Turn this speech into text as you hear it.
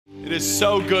It is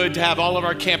so good to have all of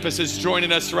our campuses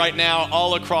joining us right now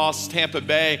all across Tampa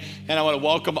Bay, and I want to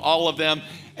welcome all of them.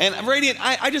 And Radiant,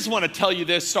 I just want to tell you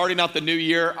this, starting out the new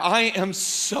year, I am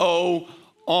so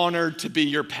honored to be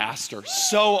your pastor.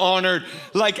 So honored.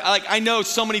 Like I know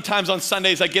so many times on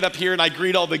Sundays I get up here and I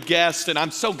greet all the guests, and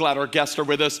I'm so glad our guests are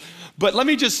with us. But let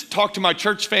me just talk to my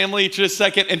church family for just a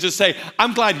second and just say,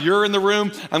 I'm glad you're in the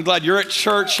room. I'm glad you're at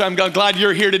church. I'm glad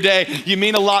you're here today. You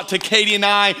mean a lot to Katie and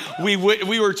I.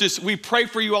 We pray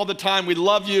for you all the time. We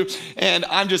love you. And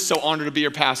I'm just so honored to be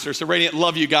your pastor. So Radiant,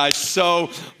 love you guys so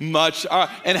much.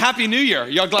 And Happy New Year.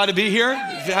 Y'all glad to be here?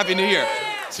 Happy New Year.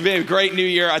 It's been a great new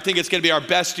year. I think it's going to be our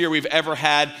best year we've ever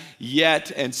had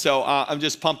yet. And so I'm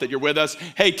just pumped that you're with us.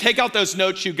 Hey, take out those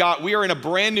notes you got. We are in a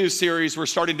brand new series we're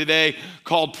starting today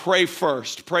called Pray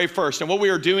First. Pray First. And what we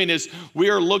are doing is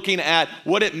we are looking at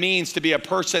what it means to be a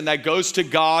person that goes to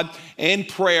God in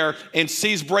prayer and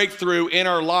sees breakthrough in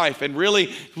our life. And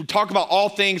really, we talk about all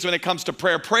things when it comes to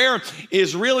prayer. Prayer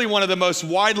is really one of the most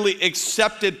widely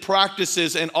accepted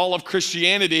practices in all of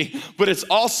Christianity, but it's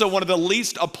also one of the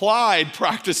least applied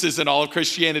practices in all of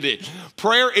Christianity.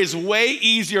 Prayer is way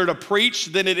easier to preach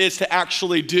than it is to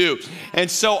actually do. And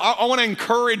so I want to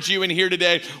encourage you in here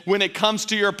today when it comes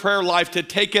to your prayer life to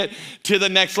take it to the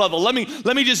next level. Let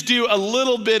me just do a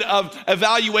little bit of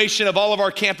evaluation of all of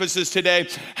our campuses today.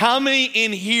 How many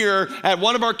in here at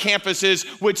one of our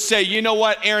campuses would say, you know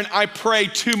what, Aaron, I pray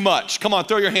too much? Come on,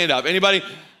 throw your hand up. Anybody?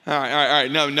 All right.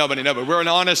 No, nobody. We're an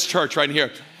honest church right here.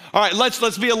 All right,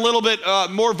 let's be a little bit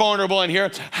more vulnerable in here.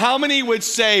 How many would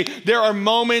say there are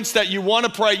moments that you want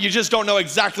to pray, you just don't know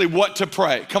exactly what to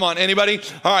pray? Come on, anybody?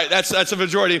 All right, that's a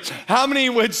majority. How many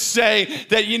would say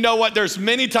that, you know what, there's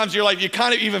many times in your life you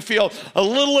kind of even feel a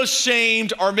little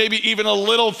ashamed or maybe even a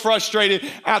little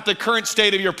frustrated at the current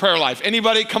state of your prayer life?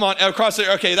 Anybody? Come on, across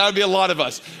there. Okay, that would be a lot of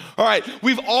us. All right,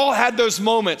 we've all had those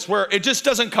moments where it just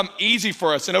doesn't come easy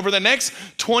for us. And over the next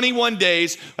 21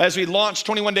 days, as we launch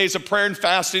 21 days of prayer and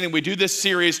fasting, and we do this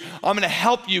series, I'm going to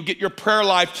help you get your prayer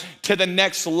life to the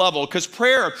next level, because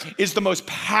prayer is the most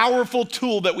powerful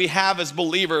tool that we have as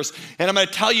believers. And I'm going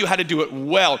to tell you how to do it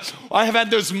well. I have had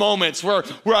those moments where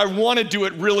I want to do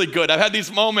it really good. I've had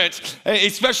these moments,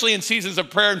 especially in seasons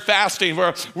of prayer and fasting,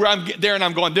 where I'm there and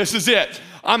I'm going, this is it.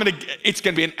 It's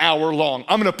gonna be an hour long.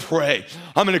 I'm gonna pray.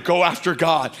 I'm gonna go after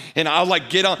God. And I'll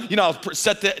get on, I'll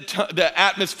set the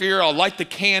atmosphere. I'll light the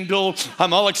candle.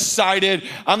 I'm all excited.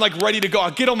 I'm ready to go. I'll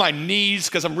get on my knees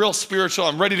because I'm real spiritual.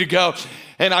 I'm ready to go.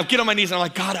 And I'll get on my knees and I'm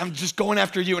like, God, I'm just going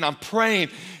after you. And I'm praying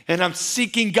and I'm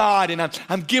seeking God and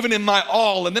I'm giving him my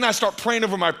all. And then I start praying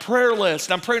over my prayer list.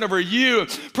 And I'm praying over you,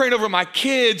 praying over my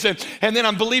kids. And then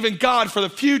I'm believing God for the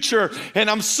future. And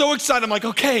I'm so excited. I'm like,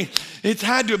 okay, it's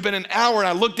had to have been an hour. And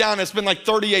I look down and it's been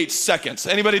 38 seconds.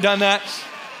 Anybody done that?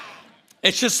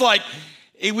 It's just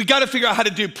we got to figure out how to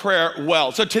do prayer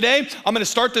well. So today, I'm going to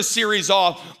start this series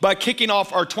off by kicking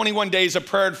off our 21 days of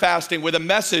prayer and fasting with a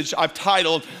message I've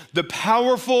titled, The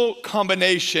Powerful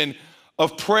Combination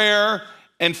of Prayer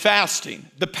and Fasting.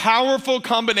 The powerful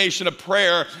combination of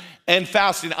prayer and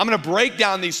fasting. I'm going to break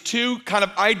down these two kind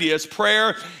of ideas,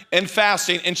 prayer and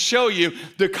fasting, and show you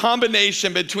the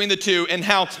combination between the two and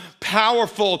how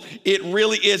powerful it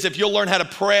really is if you'll learn how to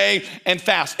pray and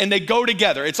fast. And they go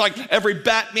together. It's like every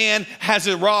Batman has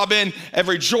a Robin,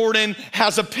 every Jordan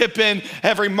has a Pippin,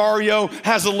 every Mario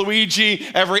has a Luigi,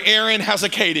 every Aaron has a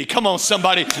Katie. Come on,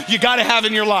 somebody. You got to have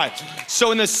in your life.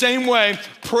 So in the same way,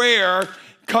 prayer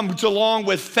comes along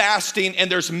with fasting, and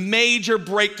there's major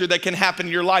breakthrough that can happen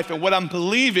in your life. And what I'm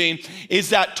believing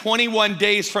is that 21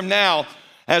 days from now,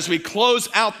 as we close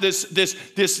out this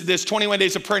 21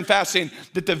 days of prayer and fasting,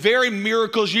 that the very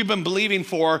miracles you've been believing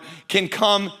for can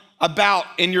come about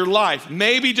in your life.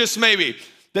 Maybe, just maybe,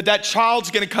 that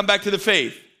child's gonna come back to the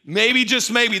faith. Maybe,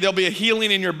 just maybe, there'll be a healing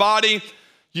in your body.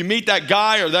 You meet that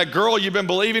guy or that girl you've been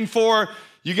believing for.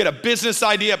 You get a business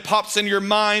idea, it pops into your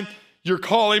mind. Your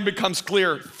calling becomes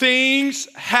clear. Things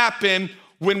happen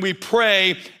when we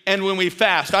pray and when we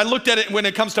fast. I looked at it when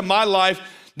it comes to my life,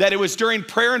 that it was during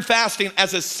prayer and fasting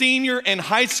as a senior in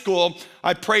high school,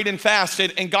 I prayed and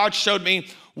fasted, and God showed me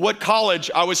what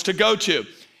college I was to go to.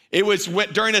 It was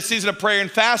during a season of prayer and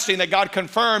fasting that God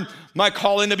confirmed my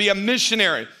calling to be a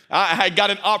missionary. I had got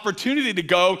an opportunity to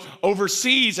go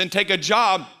overseas and take a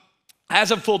job as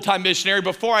a full-time missionary.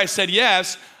 Before I said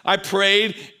yes, I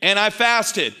prayed and I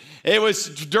fasted. It was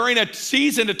during a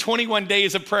season of 21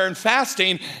 days of prayer and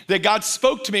fasting that God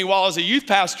spoke to me while I was a youth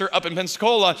pastor up in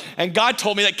Pensacola, and God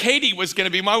told me that Katie was gonna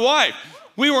be my wife.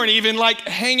 We weren't even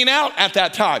hanging out at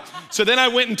that time. So then I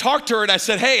went and talked to her and I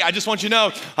said, hey, I just want you to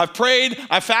know, I've prayed,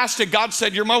 I fasted, God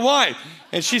said, you're my wife.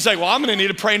 And she's like, well, I'm gonna need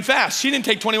to pray and fast. She didn't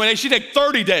take 21 days, she took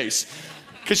 30 days.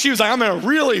 Because she was like, I'm gonna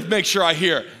really make sure I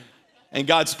hear. And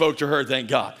God spoke to her, thank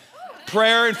God.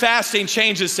 Prayer and fasting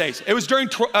changes things. It was during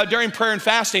prayer and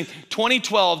fasting,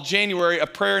 2012, January, a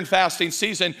prayer and fasting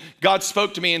season, God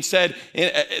spoke to me and said,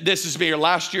 this is to be your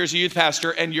last year as a youth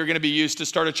pastor and you're gonna be used to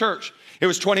start a church. It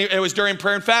was during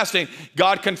prayer and fasting,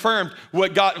 God confirmed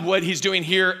what he's doing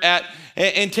here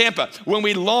in Tampa. When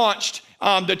we launched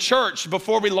the church,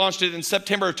 before we launched it in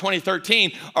September of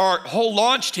 2013, our whole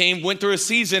launch team went through a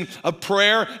season of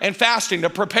prayer and fasting to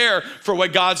prepare for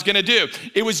what God's gonna do.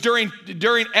 It was during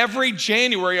every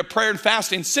January of prayer and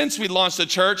fasting since we launched the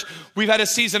church, we've had a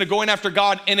season of going after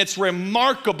God, and it's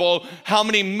remarkable how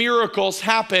many miracles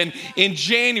happen in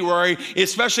January,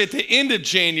 especially at the end of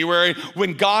January,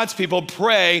 when God's people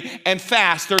pray and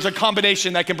fast. There's a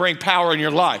combination that can bring power in your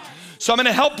life. So I'm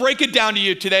gonna help break it down to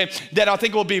you today that I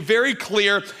think will be very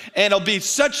clear, and it'll be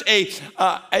such an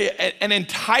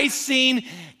enticing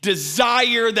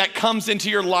desire that comes into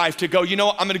your life to go, you know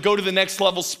what, I'm gonna go to the next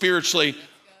level spiritually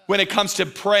when it comes to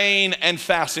praying and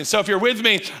fasting. So if you're with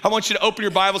me, I want you to open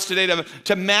your Bibles today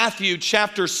to Matthew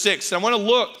chapter 6. And I wanna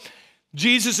look,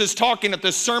 Jesus is talking at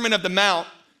the Sermon of the Mount,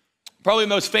 probably the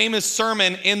most famous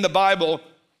sermon in the Bible.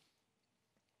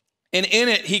 And in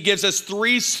it, he gives us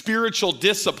 3 spiritual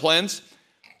disciplines.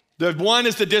 The one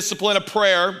is the discipline of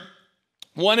prayer,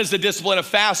 one is the discipline of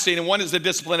fasting, and one is the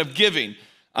discipline of giving.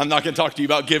 I'm not gonna talk to you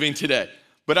about giving today,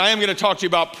 but I am gonna talk to you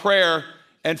about prayer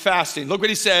and fasting. Look what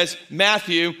he says,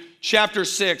 Matthew chapter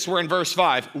 6, we're in verse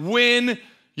 5. When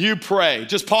you pray.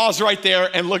 Just pause right there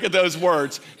and look at those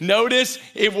words. Notice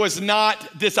it was not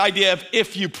this idea of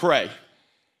if you pray.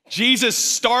 Jesus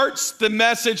starts the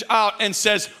message out and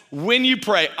says, when you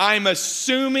pray, I'm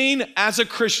assuming as a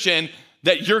Christian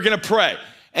that you're gonna pray.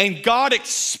 And God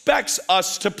expects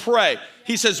us to pray.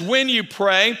 He says, when you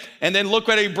pray, and then look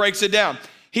what he breaks it down.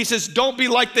 He says, don't be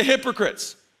like the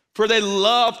hypocrites, for they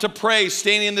love to pray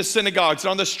standing in the synagogues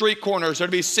and on the street corners or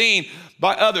to be seen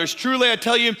by others. Truly, I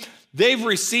tell you, they've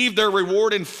received their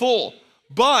reward in full.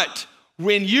 But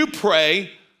when you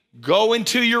pray, go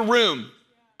into your room,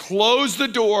 close the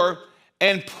door,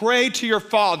 and pray to your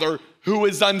Father who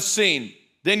is unseen.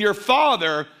 Then your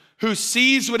Father who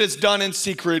sees what is done in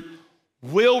secret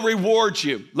will reward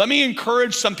you. Let me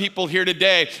encourage some people here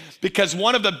today, because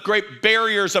one of the great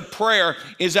barriers of prayer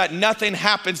is that nothing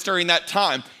happens during that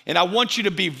time. And I want you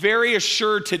to be very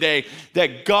assured today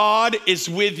that God is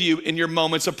with you in your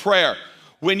moments of prayer.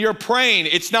 When you're praying,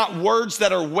 it's not words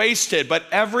that are wasted, but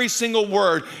every single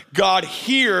word God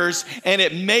hears, and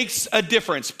it makes a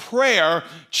difference. Prayer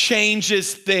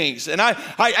changes things. And I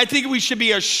think we should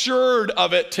be assured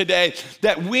of it today,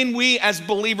 that when we as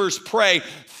believers pray,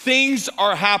 things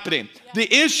are happening.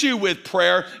 The issue with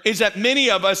prayer is that many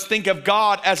of us think of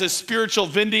God as a spiritual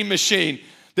vending machine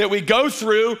that we go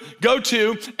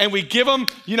to, and we give him,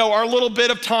 our little bit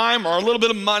of time or our little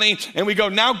bit of money, and we go,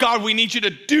 now God, we need you to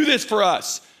do this for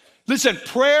us. Listen,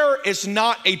 prayer is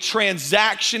not a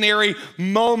transactionary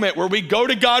moment where we go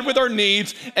to God with our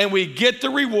needs and we get the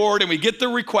reward and we get the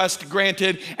request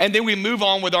granted, and then we move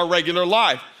on with our regular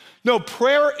life. No,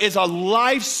 prayer is a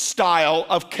lifestyle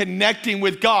of connecting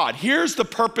with God. Here's the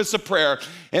purpose of prayer,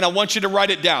 and I want you to write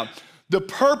it down. The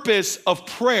purpose of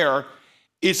prayer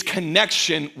is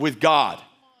connection with God.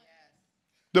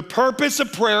 The purpose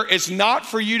of prayer is not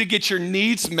for you to get your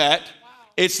needs met.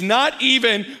 It's not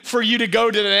even for you to go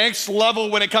to the next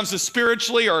level when it comes to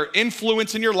spiritually or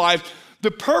influence in your life. The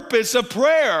purpose of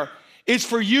prayer is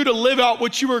for you to live out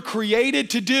what you were created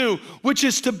to do, which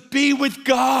is to be with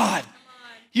God.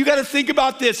 You got to think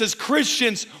about this. As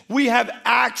Christians, we have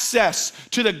access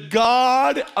to the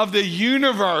God of the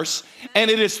universe,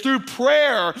 and it is through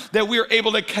prayer that we are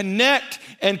able to connect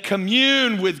and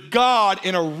commune with God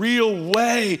in a real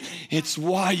way. It's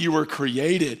why you were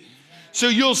created. So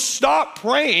you'll stop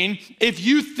praying if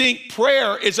you think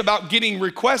prayer is about getting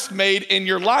requests made in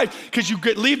your life, because you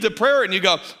could leave the prayer and you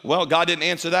go, well, God didn't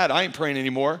answer that. I ain't praying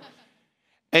anymore.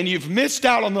 And you've missed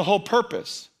out on the whole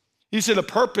purpose. You see, the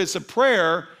purpose of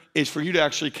prayer is for you to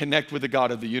actually connect with the God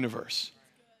of the universe,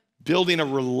 building a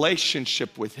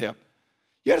relationship with him.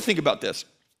 You got to think about this.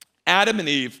 Adam and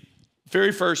Eve,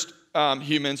 very first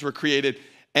humans were created,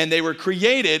 and they were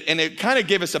created, and it kind of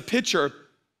gave us a picture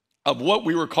of what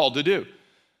we were called to do.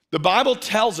 The Bible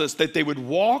tells us that they would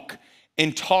walk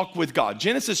and talk with God.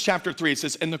 Genesis chapter 3, it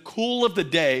says, in the cool of the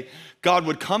day, God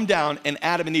would come down and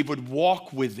Adam and Eve would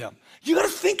walk with them. You got to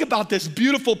think about this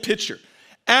beautiful picture.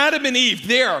 Adam and Eve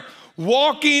there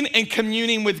walking and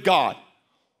communing with God.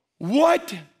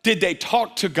 What did they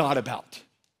talk to God about?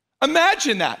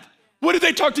 Imagine that. What did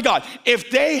they talk to God?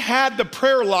 If they had the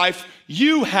prayer life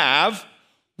you have,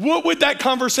 what would that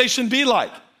conversation be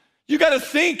like? You got to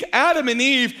think Adam and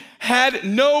Eve had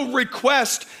no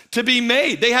request to be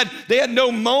made. They had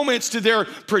no moments to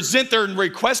present their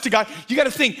request to God. You got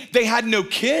to think they had no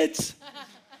kids.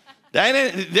 They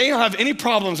don't have any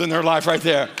problems in their life right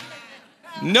there.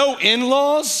 No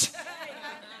in-laws.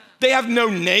 They have no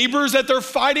neighbors that they're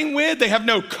fighting with. They have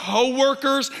no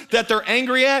coworkers that they're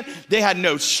angry at. They had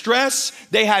no stress.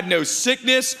 They had no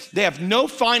sickness. They have no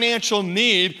financial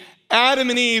need. Adam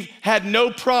and Eve had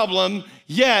no problem,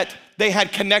 yet they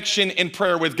had connection in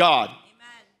prayer with God. Amen.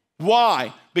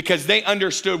 Why? Because they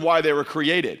understood why they were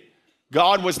created.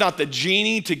 God was not the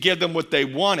genie to give them what they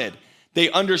wanted. They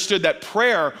understood that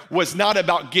prayer was not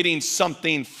about getting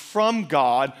something from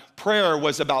God. Prayer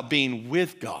was about being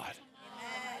with God.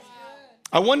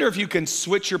 I wonder if you can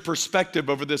switch your perspective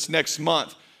over this next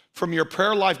month from your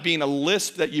prayer life being a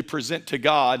list that you present to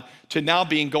God to now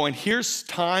going, here's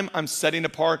time I'm setting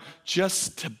apart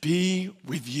just to be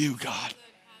with you, God.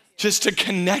 Just to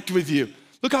connect with you.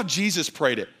 Look how Jesus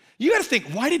prayed it. You got to think,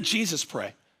 why did Jesus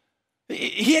pray?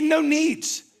 He had no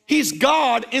needs. He's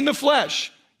God in the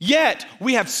flesh. Yet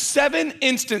we have 7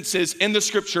 instances in the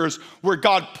scriptures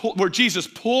where Jesus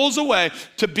pulls away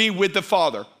to be with the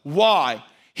Father. Why?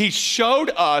 He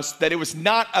showed us that it was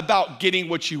not about getting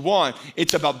what you want.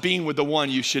 It's about being with the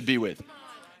one you should be with.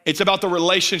 It's about the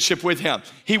relationship with him.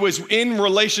 He was in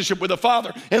relationship with the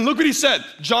Father. And look what he said,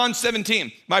 John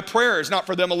 17. My prayer is not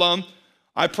for them alone.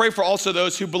 I pray for also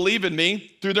those who believe in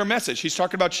me through their message. He's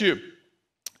talking about you.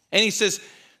 And he says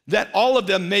that all of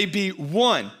them may be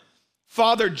one.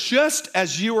 Father, just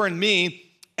as you are in me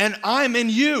and I'm in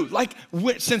you. Like,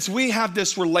 since we have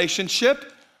this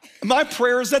relationship, my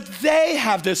prayer is that they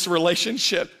have this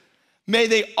relationship. May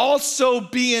they also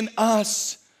be in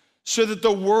us so that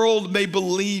the world may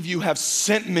believe you have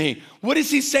sent me. What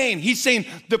is he saying? He's saying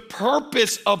the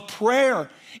purpose of prayer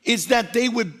is that they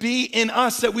would be in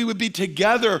us, that we would be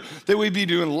together, that we'd be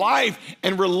doing life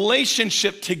and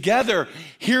relationship together.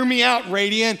 Hear me out,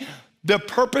 Radiant. The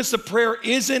purpose of prayer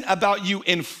isn't about you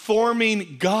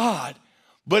informing God,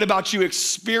 but about you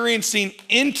experiencing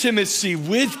intimacy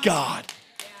with God.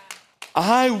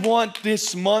 I want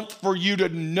this month for you to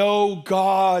know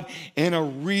God in a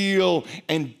real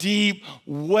and deep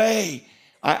way.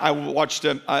 I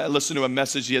listened to a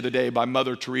message the other day by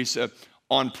Mother Teresa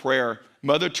on prayer.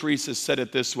 Mother Teresa said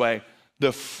it this way: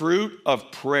 the fruit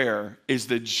of prayer is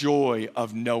the joy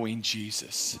of knowing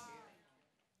Jesus.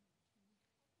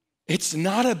 It's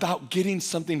not about getting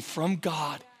something from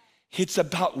God. It's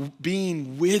about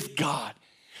being with God.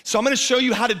 So I'm going to show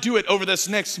you how to do it over this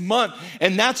next month.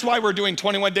 And that's why we're doing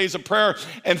 21 days of prayer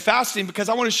and fasting, because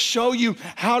I want to show you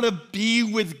how to be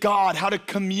with God, how to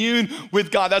commune with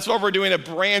God. That's why we're doing a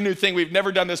brand new thing. We've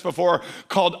never done this before,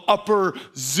 called Upper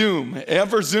Zoom.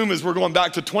 Upper Zoom is we're going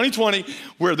back to 2020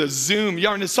 where the Zoom,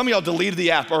 some of y'all deleted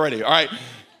the app already. All right,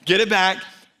 get it back.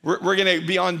 We're going to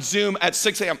be on Zoom at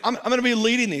 6 a.m. I'm going to be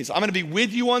leading these. I'm going to be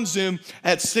with you on Zoom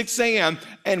at 6 a.m.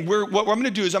 And what I'm going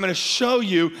to do is I'm going to show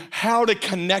you how to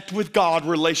connect with God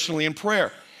relationally in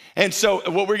prayer. And so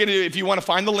what we're going to do, if you want to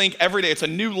find the link every day, it's a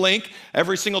new link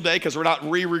every single day because we're not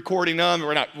re-recording them.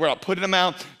 We're not putting them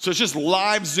out. So it's just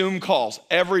live Zoom calls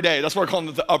every day. That's why we're calling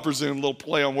it the Upper Zoom, little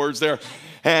play on words there.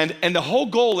 And the whole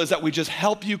goal is that we just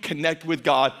help you connect with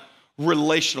God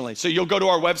relationally. So you'll go to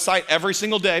our website every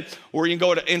single day, or you can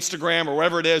go to Instagram or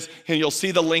wherever it is, and you'll see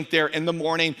the link there in the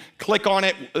morning. Click on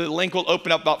it. The link will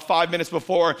open up about 5 minutes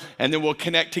before, and then we'll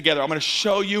connect together. I'm going to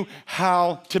show you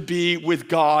how to be with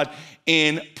God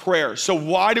in prayer. So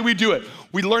why do we do it?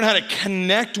 We learn how to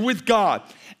connect with God.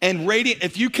 And Radiant,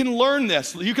 if you can learn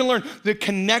this, you can learn the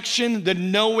connection, the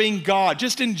knowing God,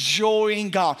 just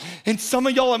enjoying God. And some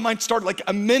of y'all, it might start like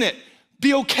a minute.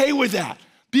 Be okay with that.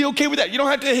 Be okay with that. You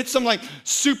don't have to hit some like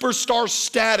superstar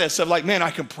status of like, man,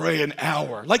 I can pray an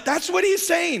hour. Like, that's what he's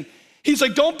saying. He's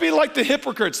like, don't be like the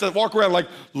hypocrites that walk around like,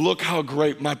 look how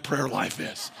great my prayer life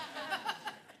is.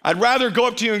 I'd rather go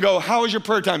up to you and go, how was your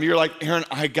prayer time? You're like, Aaron,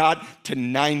 I got to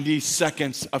 90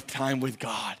 seconds of time with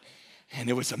God, and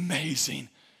it was amazing.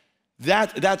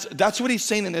 That's what he's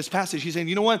saying in this passage. He's saying,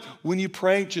 you know what? When you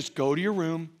pray, just go to your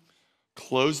room,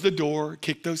 close the door,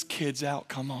 kick those kids out.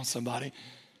 Come on, somebody.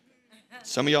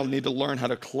 Some of y'all need to learn how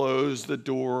to close the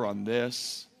door on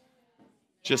this.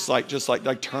 Just like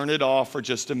turn it off for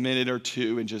just a minute or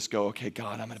two and just go, okay,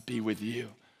 God, I'm going to be with you.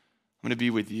 I'm going to be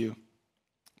with you.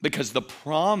 Because the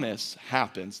promise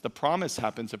happens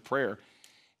of prayer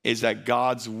is that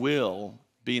God's will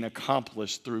being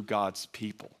accomplished through God's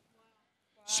people.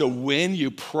 So when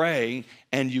you pray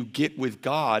and you get with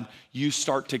God, you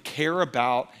start to care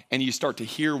about and you start to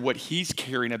hear what he's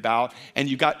caring about, and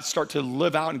you start to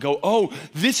live out and go, oh,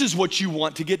 this is what you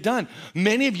want to get done.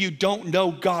 Many of you don't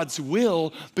know God's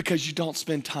will because you don't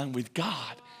spend time with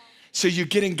God. So you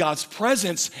get in God's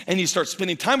presence and you start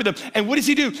spending time with him. And what does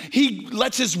he do? He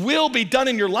lets his will be done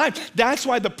in your life. That's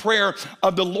why the prayer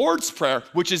of the Lord's Prayer,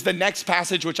 which is the next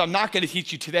passage, which I'm not going to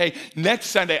teach you today. Next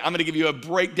Sunday, I'm going to give you a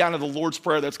breakdown of the Lord's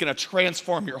Prayer that's going to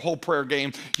transform your whole prayer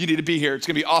game. You need to be here. It's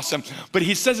going to be awesome. But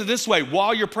he says it this way.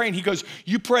 While you're praying, he goes,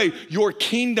 you pray, your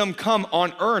kingdom come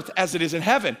on earth as it is in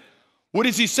heaven. What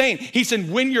is he saying? He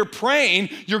said, when you're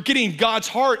praying, you're getting God's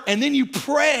heart, and then you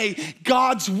pray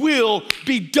God's will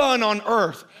be done on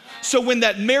earth. So when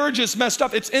that marriage is messed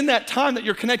up, it's in that time that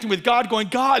you're connecting with God going,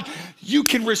 God, you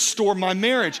can restore my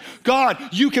marriage. God,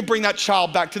 you can bring that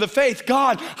child back to the faith.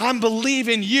 God, I'm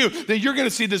believing you that you're going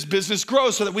to see this business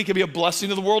grow so that we can be a blessing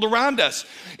to the world around us.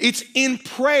 It's in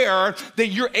prayer that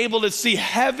you're able to see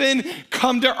heaven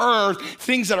come to earth,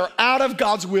 things that are out of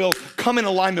God's will come in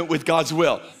alignment with God's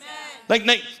will.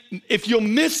 Like, if you'll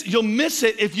miss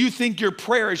it if you think your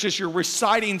prayer is just you're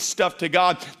reciting stuff to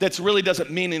God that really doesn't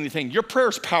mean anything. Your prayer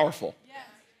is powerful. Yes.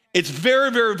 It's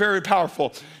very, very, very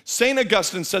powerful. St.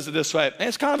 Augustine says it this way, and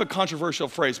it's kind of a controversial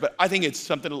phrase, but I think it's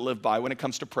something to live by when it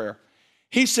comes to prayer.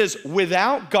 He says,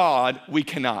 without God, we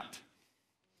cannot.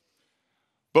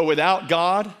 But without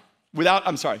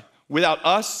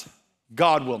us,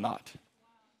 God will not.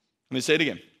 Let me say it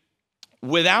again.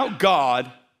 Without God,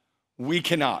 we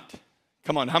cannot.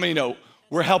 Come on, how many know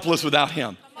we're helpless without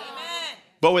him?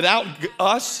 But without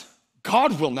us,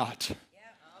 God will not.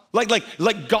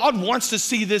 Like God wants to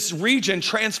see this region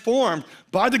transformed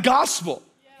by the gospel,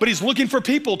 but he's looking for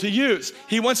people to use.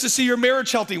 He wants to see your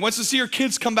marriage healthy. He wants to see your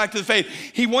kids come back to the faith.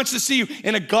 He wants to see you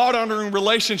in a God-honoring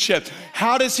relationship.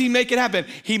 How does he make it happen?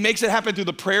 He makes it happen through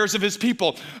the prayers of his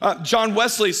people. John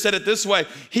Wesley said it this way.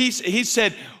 He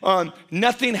said,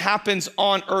 nothing happens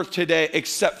on earth today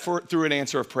except through an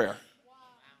answer of prayer.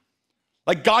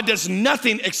 Like God does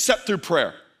nothing except through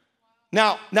prayer.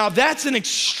 Now that's an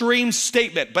extreme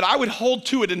statement, but I would hold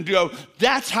to it and go,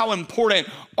 that's how important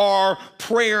our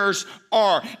prayers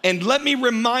are. And let me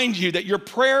remind you that your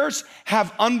prayers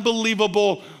have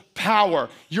unbelievable power.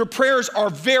 Your prayers are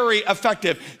very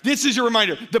effective. This is your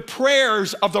reminder. The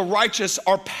prayers of the righteous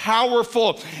are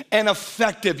powerful and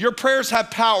effective. Your prayers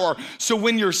have power. So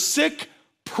when you're sick,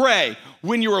 pray.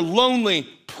 When you're lonely,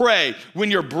 pray. When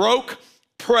you're broke,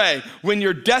 pray. When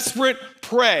you're desperate,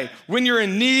 pray. When you're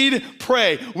in need,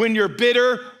 pray. When you're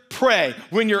bitter, pray.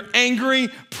 When you're angry,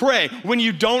 pray. When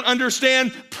you don't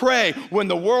understand, pray. When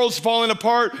the world's falling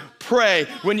apart, pray.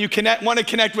 When you want to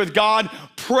connect with God,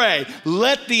 pray.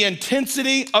 Let the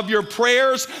intensity of your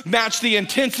prayers match the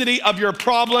intensity of your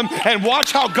problem, and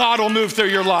watch how God will move through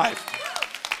your life.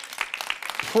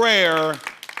 Prayer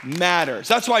matters.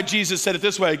 That's why Jesus said it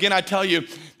this way. Again, I tell you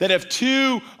that if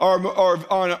two are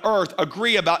on earth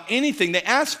agree about anything they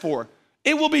ask for,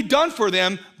 it will be done for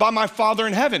them by my Father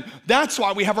in heaven. That's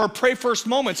why we have our pray first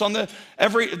moments on the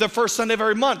first Sunday of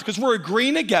every month, because we're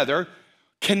agreeing together,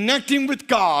 connecting with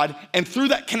God, and through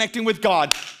that connecting with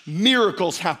God,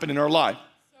 miracles happen in our life.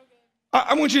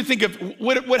 I want you to think of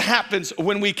what happens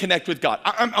when we connect with God.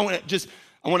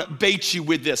 I want to bait you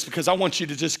with this, because I want you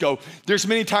to just go, there's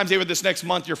many times over this next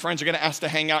month, your friends are going to ask to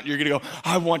hang out, and you're going to go,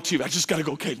 I just got to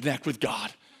go connect with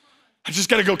God. I just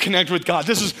got to go connect with God.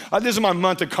 This is my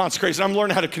month of consecration. I'm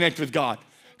learning how to connect with God.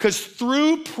 Because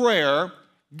through prayer,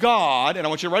 God, and I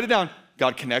want you to write it down,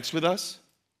 God connects with us.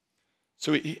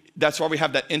 So that's why we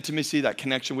have that intimacy, that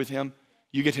connection with him.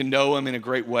 You get to know him in a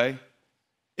great way.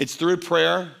 It's through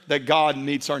prayer that God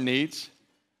meets our needs.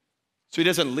 So he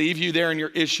doesn't leave you there in your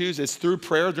issues. It's through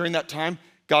prayer during that time,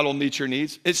 God will meet your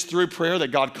needs. It's through prayer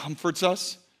that God comforts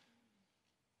us.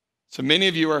 So many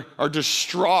of you are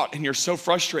distraught and you're so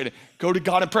frustrated. Go to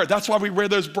God in prayer. That's why we wear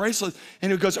those bracelets.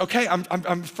 And it goes, okay,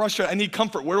 I'm frustrated. I need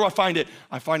comfort. Where do I find it?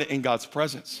 I find it in God's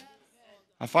presence.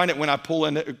 I find it when I pull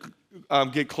in,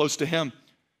 get close to him.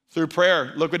 Through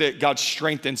prayer, look at it, God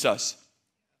strengthens us.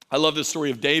 I love the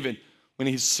story of David when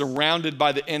he's surrounded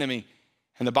by the enemy.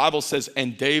 And the Bible says,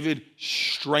 and David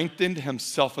strengthened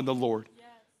himself in the Lord. Yes.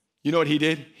 You know what he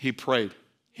did? He prayed.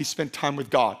 He spent time with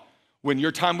God. When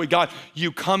you're time with God,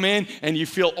 you come in and you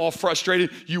feel all frustrated.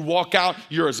 You walk out,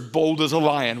 you're as bold as a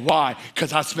lion. Why?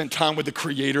 Because I spent time with the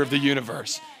creator of the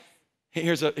universe. Hey,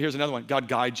 here's another one. God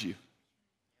guides you.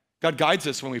 God guides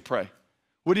us when we pray.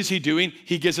 What is he doing?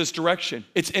 He gives us direction.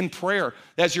 It's in prayer.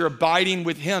 As you're abiding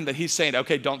with him that he's saying,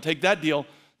 okay, don't take that deal.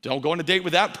 Don't go on a date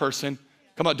with that person.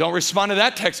 Come on, don't respond to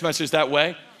that text message that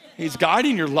way. He's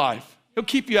guiding your life. He'll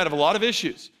keep you out of a lot of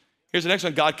issues. Here's the next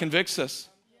one. God convicts us.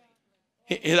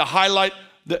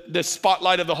 The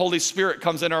spotlight of the Holy Spirit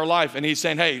comes in our life, and he's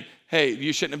saying, hey,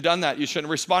 you shouldn't have done that. You shouldn't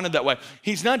have responded that way.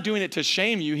 He's not doing it to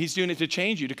shame you. He's doing it to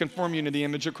change you, to conform you into the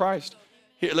image of Christ.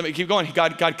 Here, let me keep going.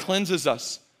 God cleanses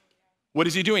us. What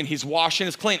is he doing? He's washing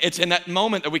us clean. It's in that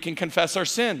moment that we can confess our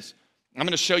sins. I'm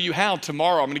going to show you how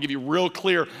tomorrow. I'm going to give you a real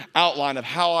clear outline of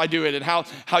how I do it and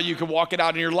how you can walk it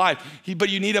out in your life. But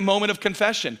you need a moment of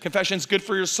confession. Confession is good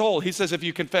for your soul. He says if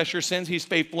you confess your sins, he's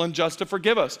faithful and just to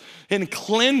forgive us and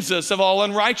cleanse us of all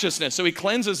unrighteousness. So he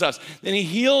cleanses us, then he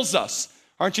heals us.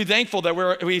 Aren't you thankful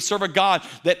that we serve a God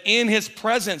that in his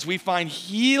presence we find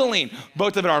healing,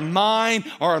 both of our mind,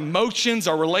 our emotions,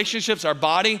 our relationships, our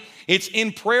body? It's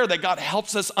in prayer that God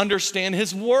helps us understand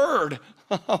his word.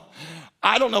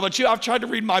 I don't know about you. I've tried to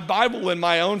read my Bible in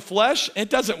my own flesh.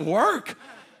 It doesn't work.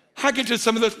 I get to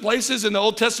some of those places in the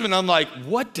Old Testament, I'm like,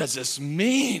 what does this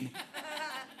mean?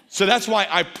 So that's why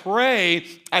I pray,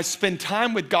 I spend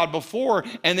time with God before,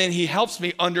 and then he helps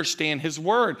me understand his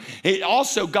word. It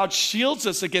also, God shields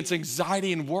us against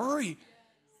anxiety and worry.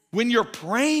 When you're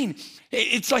praying,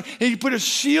 it's like he put a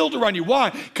shield around you. Why?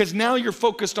 Because now you're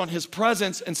focused on his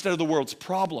presence instead of the world's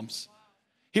problems.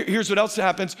 Here's what else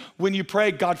happens. When you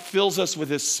pray, God fills us with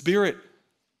his spirit.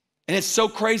 And it's so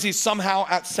crazy. Somehow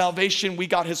at salvation, we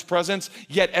got his presence,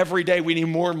 yet every day we need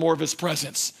more and more of his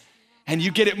presence. And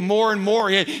you get it more and more.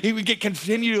 We get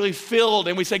continually filled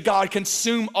and we say, God,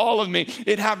 consume all of me.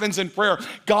 It happens in prayer.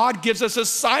 God gives us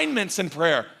assignments in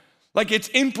prayer. Like it's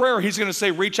in prayer, he's gonna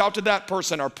say, reach out to that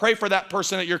person or pray for that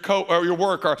person at your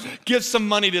work or give some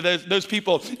money to those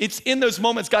people. It's in those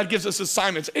moments God gives us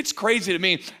assignments. It's crazy to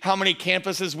me how many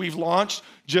campuses we've launched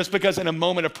just because in a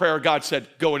moment of prayer, God said,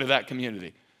 go into that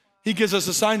community. He gives us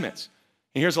assignments.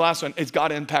 And here's the last one, is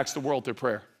God impacts the world through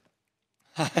prayer.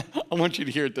 I want you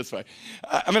to hear it this way.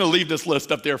 I'm gonna leave this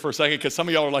list up there for a second because some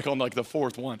of y'all are like on like the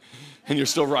fourth one and you're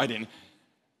still writing.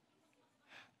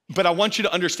 But I want you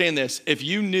to understand this. If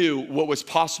you knew what was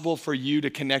possible for you to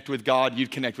connect with God, you'd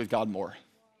connect with God more.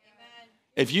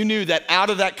 If you knew that out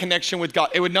of that connection with God,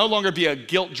 it would no longer be a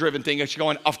guilt-driven thing. It's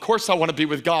going, of course I want to be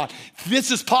with God.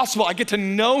 This is possible. I get to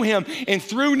know him, and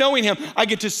through knowing him, I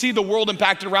get to see the world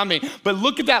impacted around me. But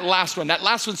look at that last one. That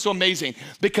last one's so amazing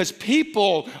because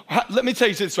people, let me tell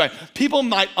you this way, people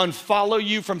might unfollow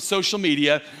you from social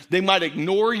media. They might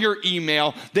ignore your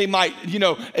email. They might,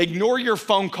 ignore your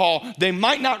phone call. They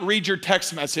might not read your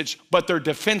text message, but they're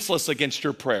defenseless against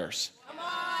your prayers.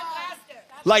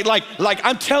 Like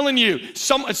I'm telling you,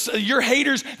 your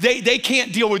haters, they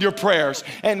can't deal with your prayers.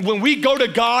 And when we go to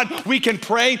God, we can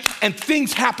pray and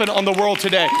things happen on the world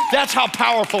today. That's how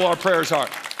powerful our prayers are.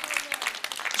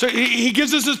 So he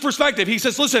gives us this perspective. He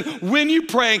says, listen, when you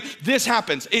pray, this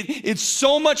happens. It's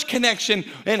so much connection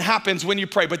and happens when you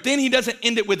pray. But then he doesn't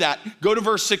end it with that. Go to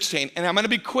verse 16. And I'm going to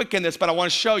be quick in this, but I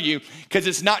want to show you because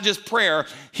it's not just prayer.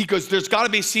 He goes, there's got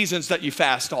to be seasons that you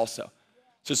fast also.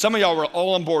 So some of y'all were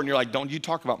all on board and you're like, don't you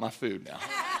talk about my food now.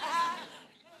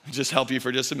 Just help you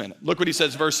for just a minute. Look what he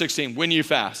says, verse 16, when you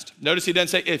fast. Notice he doesn't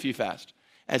say if you fast.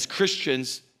 As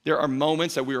Christians, there are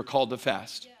moments that we are called to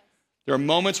fast. Yeah. There are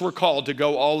moments we're called to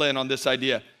go all in on this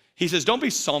idea. He says, don't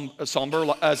be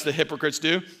somber as the hypocrites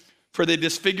do, for they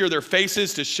disfigure their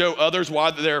faces to show others why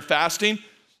they're fasting.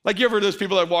 Like you ever those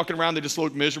people that are walking around, they just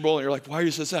look miserable and you're like, why are you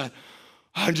so sad?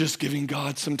 I'm just giving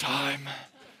God some time.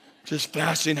 Just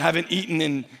fasting, haven't eaten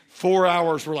in 4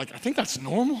 hours. We're like, I think that's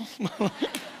normal.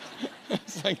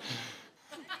 It's like,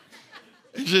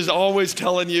 he's just always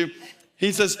telling you.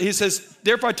 He says,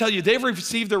 therefore I tell you, they've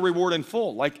received their reward in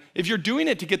full. Like if you're doing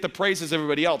it to get the praises of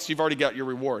everybody else, you've already got your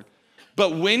reward.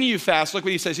 But when you fast, look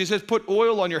what he says. He says, put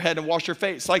oil on your head and wash your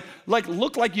face. Like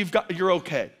look like you're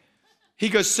okay. He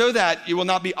goes, so that it will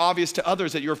not be obvious to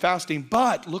others that you're fasting.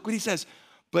 But look what he says,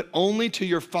 but only to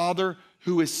your Father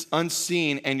who is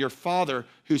unseen, and your Father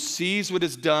who sees what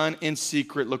is done in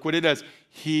secret. Look what it does.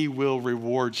 He will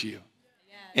reward you.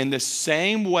 Yes. In the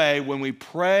same way, when we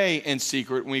pray in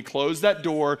secret, when we close that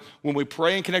door, when we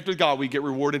pray and connect with God, we get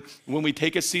rewarded. When we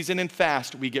take a season and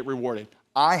fast, we get rewarded.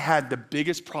 I had the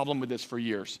biggest problem with this for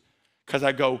years because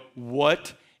I go,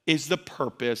 what is the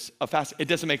purpose of fasting? It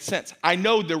doesn't make sense. I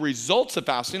know the results of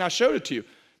fasting. I showed it to you.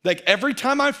 Like every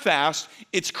time I fast,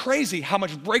 it's crazy how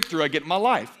much breakthrough I get in my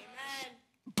life.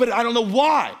 But I don't know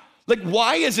why. Like,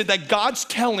 why is it that God's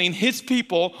telling his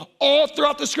people all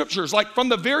throughout the scriptures, like from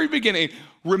the very beginning,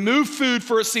 remove food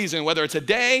for a season, whether it's a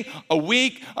day, a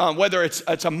week, whether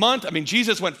it's a month. I mean,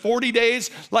 Jesus went 40 days.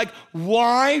 Like,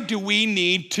 why do we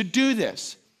need to do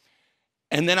this?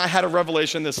 And then I had a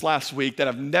revelation this last week that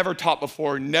I've never taught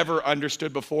before, never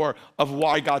understood before, of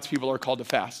why God's people are called to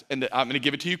fast. And I'm gonna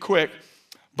give it to you quick,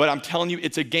 but I'm telling you,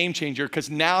 it's a game changer, because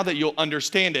now that you'll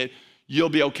understand it, you'll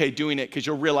be okay doing it, because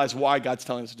you'll realize why God's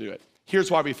telling us to do it. Here's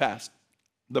why we fast.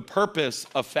 The purpose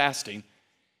of fasting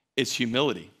is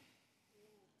humility.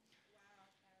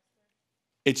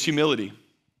 It's humility.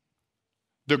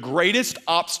 The greatest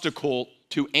obstacle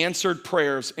to answered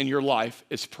prayers in your life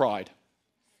is pride.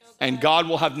 And God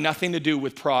will have nothing to do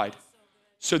with pride.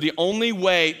 So the only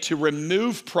way to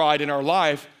remove pride in our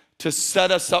life, to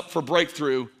set us up for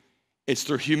breakthrough, is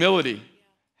through humility.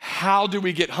 How do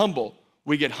we get humble?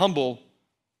 We get humble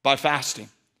by fasting.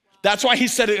 That's why he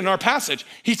said it in our passage.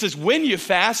 He says, when you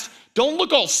fast, don't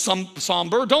look all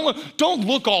somber. Don't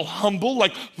look all humble,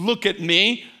 like, look at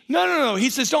me. No. He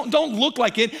says, don't look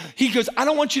like it. He goes, I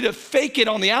don't want you to fake it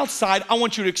on the outside. I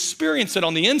want you to experience it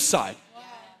on the inside. Wow.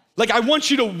 Like, I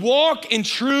want you to walk in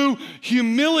true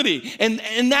humility. And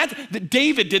that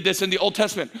David did this in the Old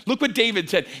Testament. Look what David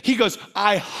said. He goes,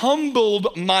 I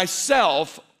humbled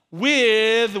myself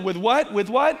with what? With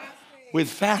what? With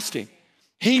fasting.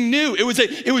 He knew it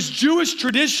was Jewish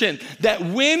tradition that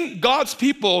when God's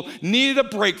people needed a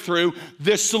breakthrough,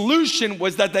 the solution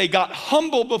was that they got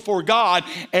humble before God,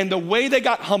 and the way they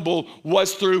got humble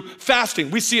was through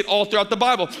fasting. We see it all throughout the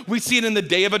Bible. We see it in the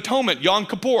Day of Atonement, Yom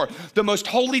Kippur, the most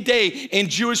holy day in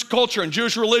Jewish culture and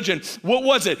Jewish religion. What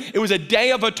was it? It was a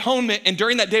day of atonement, and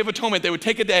during that Day of Atonement, they would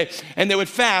take a day and they would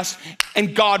fast,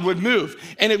 and God would move.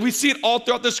 And we see it all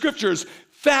throughout the scriptures.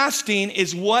 Fasting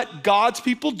is what God's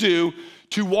people do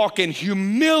to walk in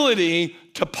humility,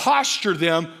 to posture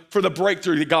them for the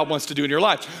breakthrough that God wants to do in your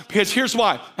life. Because here's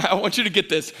why. I want you to get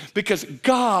this. Because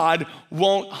God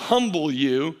won't humble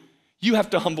you. You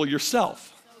have to humble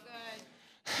yourself.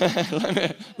 So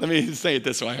good. let me say it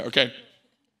this way, okay?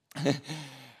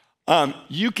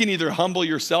 You can either humble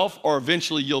yourself, or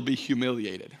eventually you'll be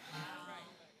humiliated.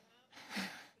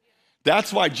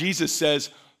 That's why Jesus says,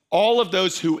 all of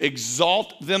those who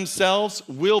exalt themselves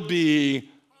will be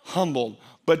humbled.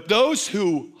 But those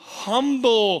who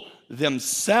humble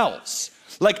themselves,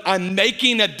 like, I'm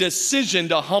making a decision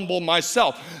to humble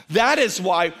myself. That is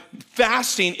why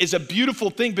fasting is a beautiful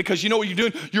thing, because you know what you're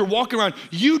doing? You're walking around,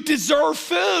 you deserve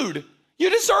food. You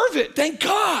deserve it, thank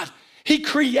God. He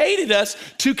created us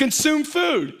to consume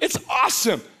food. It's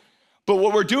awesome. But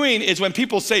what we're doing is, when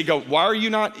people say, why are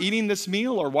you not eating this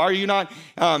meal? Or why are you not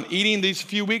eating these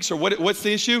few weeks? Or what's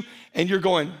the issue? And you're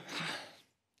going,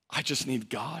 I just need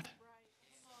God.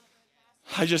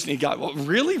 I just need God. Well,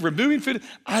 really? Removing food?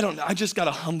 I don't know. I just got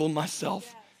to humble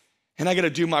myself. And I got to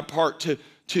do my part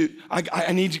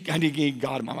I need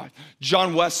God in my life.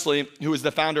 John Wesley, who was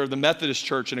the founder of the Methodist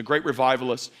Church and a great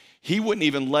revivalist, he wouldn't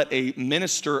even let a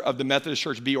minister of the Methodist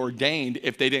Church be ordained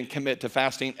if they didn't commit to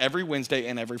fasting every Wednesday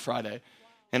and every Friday.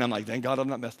 And I'm like, thank God I'm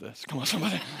not Methodist. Come on,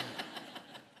 somebody.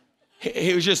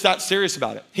 He was just that serious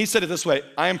about it. He said it this way: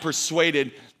 I am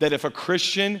persuaded that if a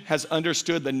Christian has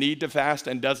understood the need to fast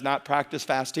and does not practice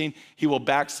fasting, he will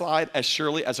backslide as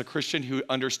surely as a Christian who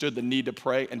understood the need to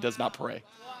pray and does not pray.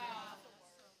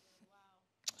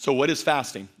 So what is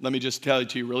fasting? Let me just tell it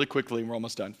to you really quickly, and we're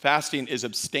almost done. Fasting is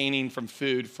abstaining from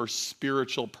food for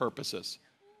spiritual purposes.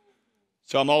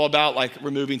 So I'm all about, like,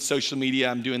 removing social media.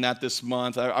 I'm doing that this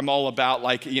month. I'm all about,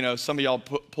 like, some of y'all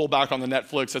pull back on the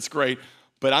Netflix. That's great.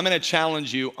 But I'm going to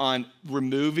challenge you on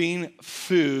removing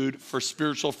food for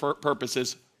spiritual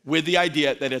purposes, with the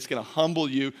idea that it's going to humble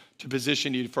you to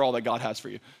position you for all that God has for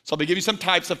you. So I'm going to give you some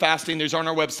types of fasting. There's on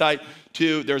our website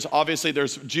too. There's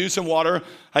juice and water.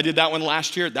 I did that one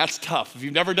last year. That's tough. If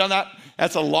you've never done that,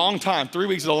 that's a long time. 3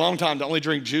 weeks is a long time to only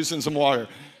drink juice and some water.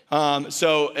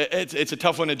 So it's a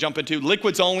tough one to jump into.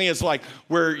 Liquids only is like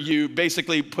where you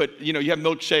basically put, you have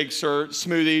milkshakes or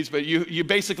smoothies, but you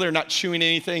basically are not chewing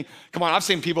anything. Come on, I've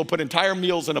seen people put entire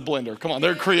meals in a blender. Come on,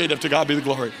 they're creative, to God be the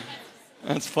glory.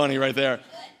 That's funny right there.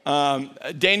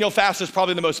 Daniel fast is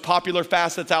probably the most popular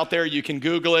fast that's out there. You can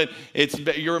Google it.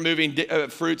 You're removing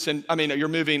fruits and, you're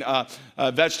removing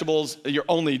vegetables. You're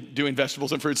only doing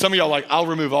vegetables and fruits. Some of y'all are like, I'll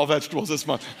remove all vegetables this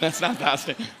month. That's not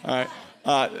fasting. All right.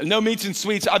 No meats and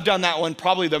sweets. I've done that one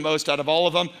probably the most out of all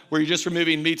of them, where you're just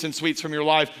removing meats and sweets from your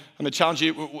life. I'm going to challenge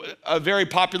you. A very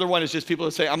popular one is just people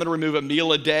that say, I'm going to remove a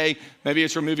meal a day. Maybe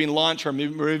it's removing lunch or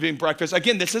removing breakfast.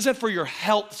 Again, this isn't for your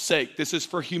health's sake. This is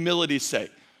for humility's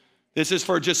sake. This is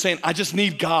for just saying, I just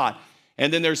need God.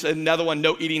 And then there's another one,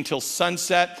 no eating till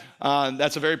sunset.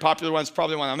 That's a very popular one. It's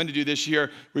probably one I'm going to do this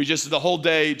year, where you just the whole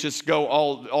day, just go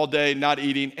all day not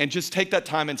eating, and just take that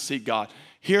time and seek God.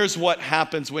 Here's what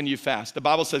happens when you fast. The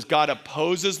Bible says God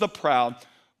opposes the proud,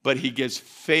 but he gives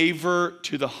favor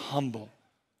to the humble.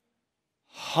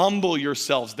 Humble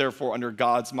yourselves, therefore, under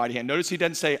God's mighty hand. Notice he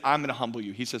doesn't say, I'm going to humble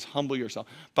you. He says, humble yourself.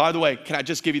 By the way, can I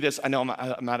just give you this? I know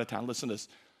I'm out of town. Listen to this.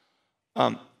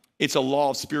 It's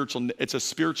a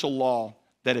spiritual law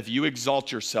that if you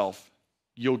exalt yourself,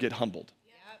 you'll get humbled.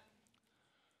 Yep.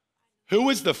 Who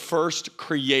was the first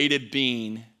created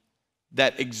being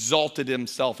that exalted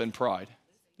himself in pride?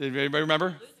 Did anybody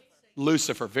remember?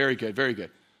 Lucifer. Very good, very good.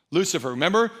 Lucifer,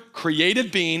 remember?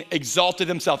 Created being, exalted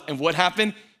himself. And what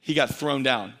happened? He got thrown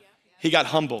down. He got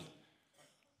humbled.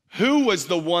 Who was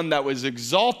the one that was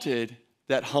exalted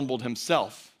that humbled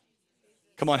himself?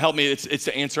 Come on, help me. It's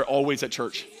the answer always at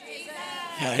church.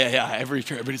 Yeah.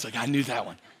 Everybody's like, I knew that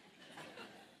one.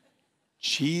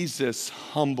 Jesus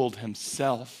humbled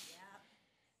himself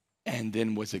and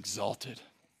then was exalted.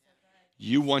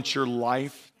 You want your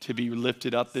life to be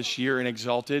lifted up this year and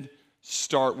exalted?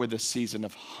 Start with a season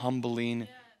of humbling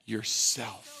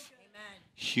yourself.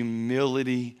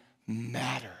 Humility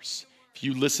matters. If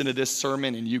you listen to this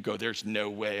sermon and you go, there's no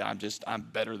way, I'm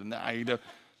better than that.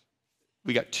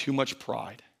 We got too much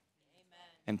pride.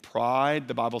 And pride,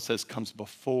 the Bible says, comes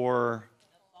before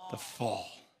the fall.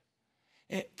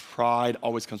 Pride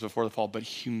always comes before the fall, but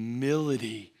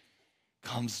humility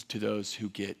comes to those who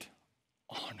get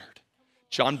honored.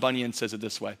 John Bunyan says it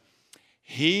this way: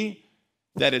 he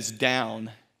that is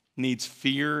down needs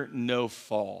fear no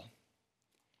fall.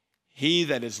 He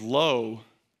that is low,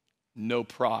 no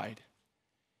pride.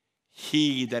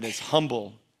 He that is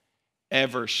humble,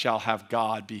 ever shall have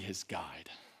God be his guide.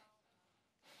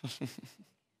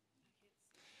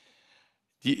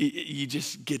 You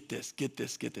just get this.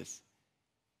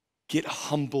 Get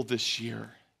humble this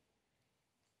year.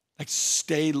 Like,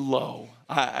 stay low.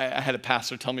 I had a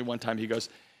pastor tell me one time, he goes,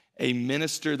 a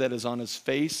minister that is on his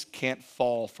face can't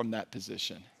fall from that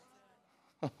position.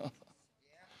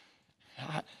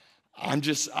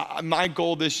 My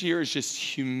goal this year is just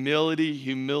humility.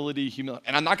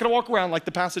 And I'm not going to walk around like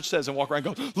the passage says and walk around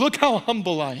and go, look how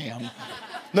humble I am.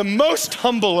 The most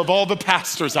humble of all the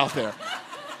pastors out there.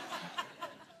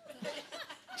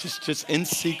 Just in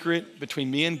secret between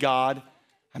me and God,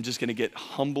 I'm just going to get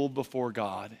humbled before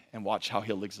God and watch how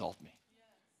he'll exalt me.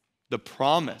 The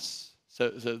promise, so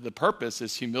the purpose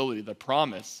is humility. The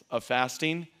promise of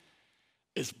fasting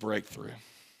is breakthrough.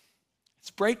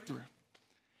 It's breakthrough.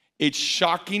 It's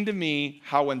shocking to me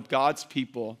how when God's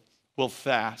people will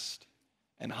fast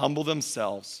and humble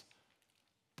themselves,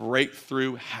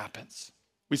 breakthrough happens.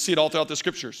 We see it all throughout the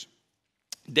scriptures.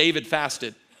 David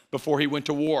fasted before he went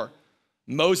to war.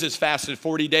 Moses fasted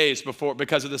 40 days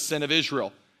because of the sin of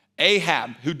Israel.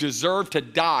 Ahab, who deserved to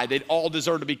die, they'd all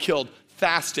deserve to be killed,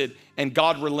 fasted and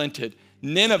God relented.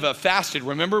 Nineveh fasted.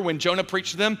 Remember when Jonah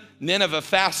preached to them? Nineveh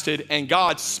fasted and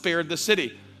God spared the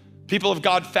city. People of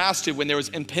God fasted when there was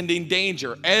impending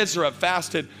danger. Ezra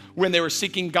fasted when they were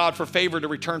seeking God for favor to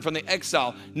return from the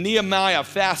exile. Nehemiah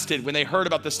fasted when they heard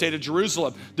about the state of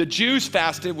Jerusalem. The Jews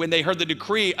fasted when they heard the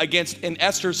decree in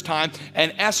Esther's time,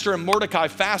 and Esther and Mordecai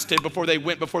fasted before they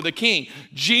went before the king.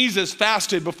 Jesus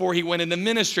fasted before he went into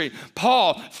ministry.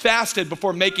 Paul fasted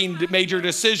before making major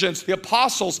decisions. The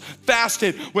apostles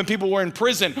fasted when people were in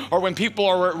prison or when people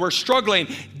were struggling.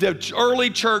 The early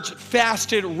church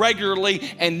fasted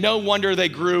regularly, and no wonder they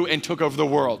grew and took over the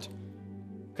world.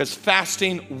 Because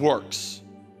fasting works.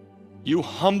 You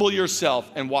humble yourself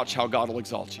and watch how God will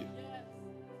exalt you.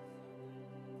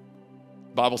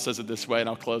 The Bible says it this way, and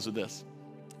I'll close with this.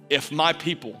 If my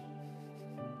people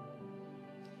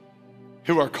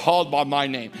who are called by my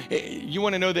name, you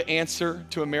want to know the answer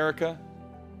to America?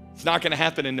 It's not going to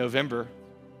happen in November.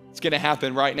 It's going to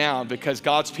happen right now because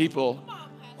God's people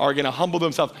are going to humble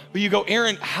themselves. But you go,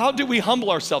 Aaron, how do we humble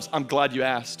ourselves? I'm glad you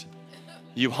asked.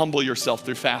 You humble yourself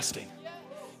through fasting.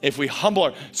 If we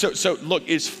humble so look,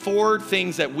 it's 4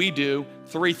 things that we do,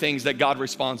 3 things that God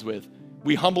responds with.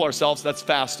 We humble ourselves, that's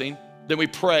fasting. Then we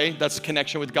pray, that's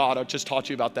connection with God. I just taught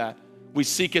you about that. We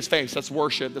seek his face, that's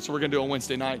worship. That's what we're gonna do on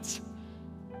Wednesday nights.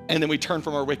 And then we turn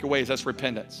from our wicked ways, that's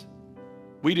repentance.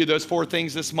 We do those 4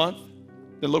 things this month.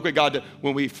 Then look what God does.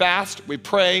 When we fast, we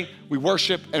pray, we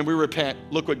worship, and we repent,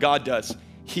 look what God does.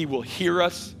 He will hear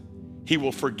us, he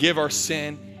will forgive our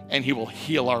sin, and he will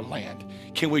heal our land.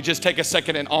 Can we just take a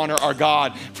second and honor our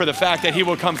God for the fact that he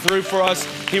will come through for us?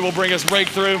 He will bring us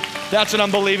breakthrough. That's what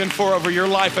I'm believing for over your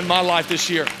life and my life this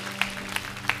year.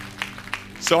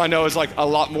 So I know it's like a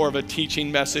lot more of a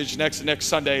teaching message. Next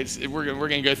Sunday, we're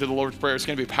gonna go through the Lord's Prayer. It's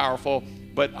gonna be powerful,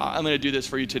 but I'm gonna do this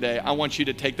for you today. I want you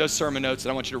to take those sermon notes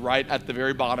and I want you to write at the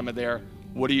very bottom of there,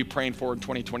 what are you praying for in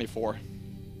 2024?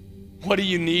 What do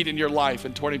you need in your life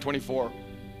in 2024?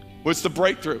 What's the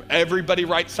breakthrough? Everybody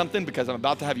write something because I'm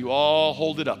about to have you all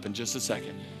hold it up in just a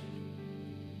second.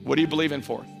 What are you believing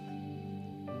for?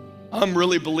 I'm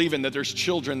really believing that there's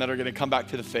children that are going to come back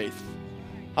to the faith.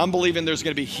 I'm believing there's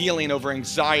going to be healing over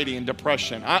anxiety and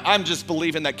depression. I'm just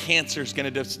believing that cancer is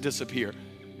going to disappear.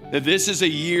 That this is a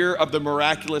year of the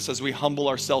miraculous as we humble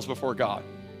ourselves before God.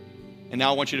 And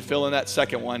now I want you to fill in that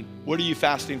second one. What are you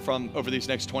fasting from over these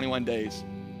next 21 days?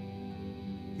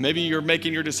 Maybe you're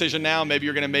making your decision now. Maybe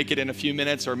you're going to make it in a few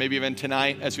minutes or maybe even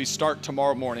tonight as we start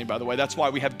tomorrow morning, by the way. That's why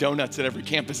we have donuts at every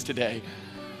campus today.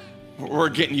 We're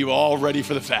getting you all ready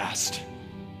for the fast.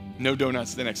 No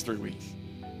donuts the next 3 weeks.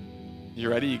 You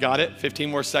ready? You got it?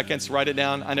 15 more seconds. Write it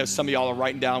down. I know some of y'all are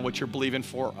writing down what you're believing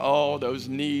for. Oh, those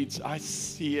needs. I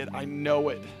see it. I know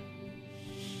it.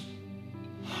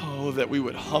 Oh, that we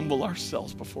would humble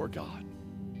ourselves before God.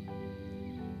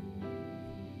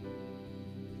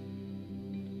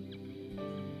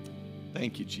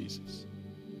 Thank you, Jesus.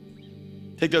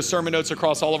 Take those sermon notes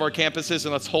across all of our campuses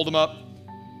and let's hold them up.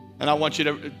 And I want you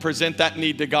to present that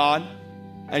need to God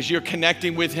as you're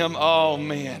connecting with him. Oh,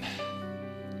 man.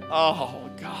 Oh,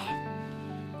 God.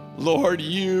 Lord,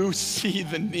 you see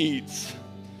the needs.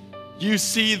 You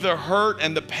see the hurt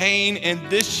and the pain. And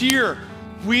this year,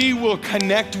 we will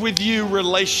connect with you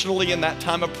relationally in that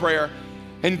time of prayer.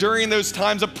 And during those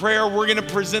times of prayer, we're going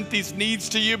to present these needs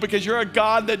to you because you're a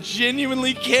God that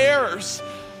genuinely cares.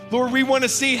 Lord, we want to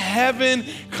see heaven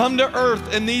come to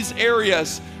earth in these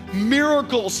areas.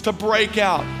 Miracles to break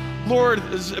out. Lord,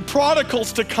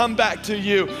 prodigals to come back to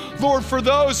you. Lord, for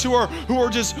those who are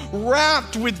just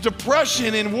wrapped with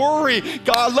depression and worry,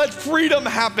 God, let freedom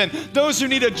happen. Those who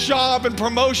need a job and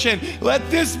promotion, let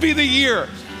this be the year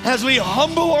as we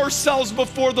humble ourselves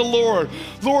before the Lord.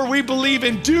 Lord, we believe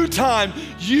in due time,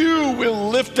 you will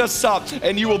lift us up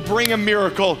and you will bring a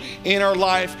miracle in our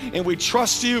life. And we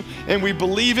trust you and we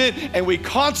believe it and we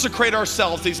consecrate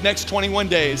ourselves these next 21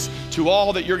 days to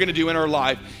all that you're gonna do in our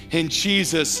life. In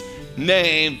Jesus'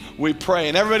 name we pray.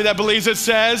 And everybody that believes it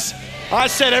says, I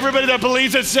said everybody that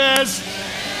believes it says,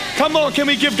 come on, can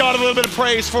we give God a little bit of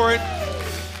praise for it?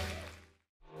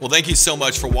 Well, thank you so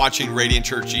much for watching Radiant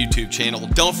Church YouTube channel.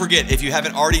 Don't forget, if you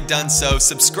haven't already done so,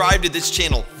 subscribe to this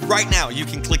channel right now. You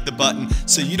can click the button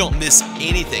so you don't miss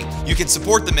anything. You can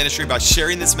support the ministry by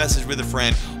sharing this message with a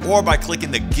friend or by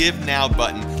clicking the Give Now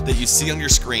button that you see on your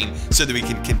screen so that we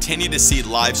can continue to see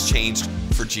lives changed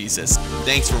for Jesus.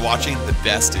 Thanks for watching. The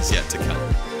best is yet to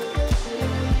come.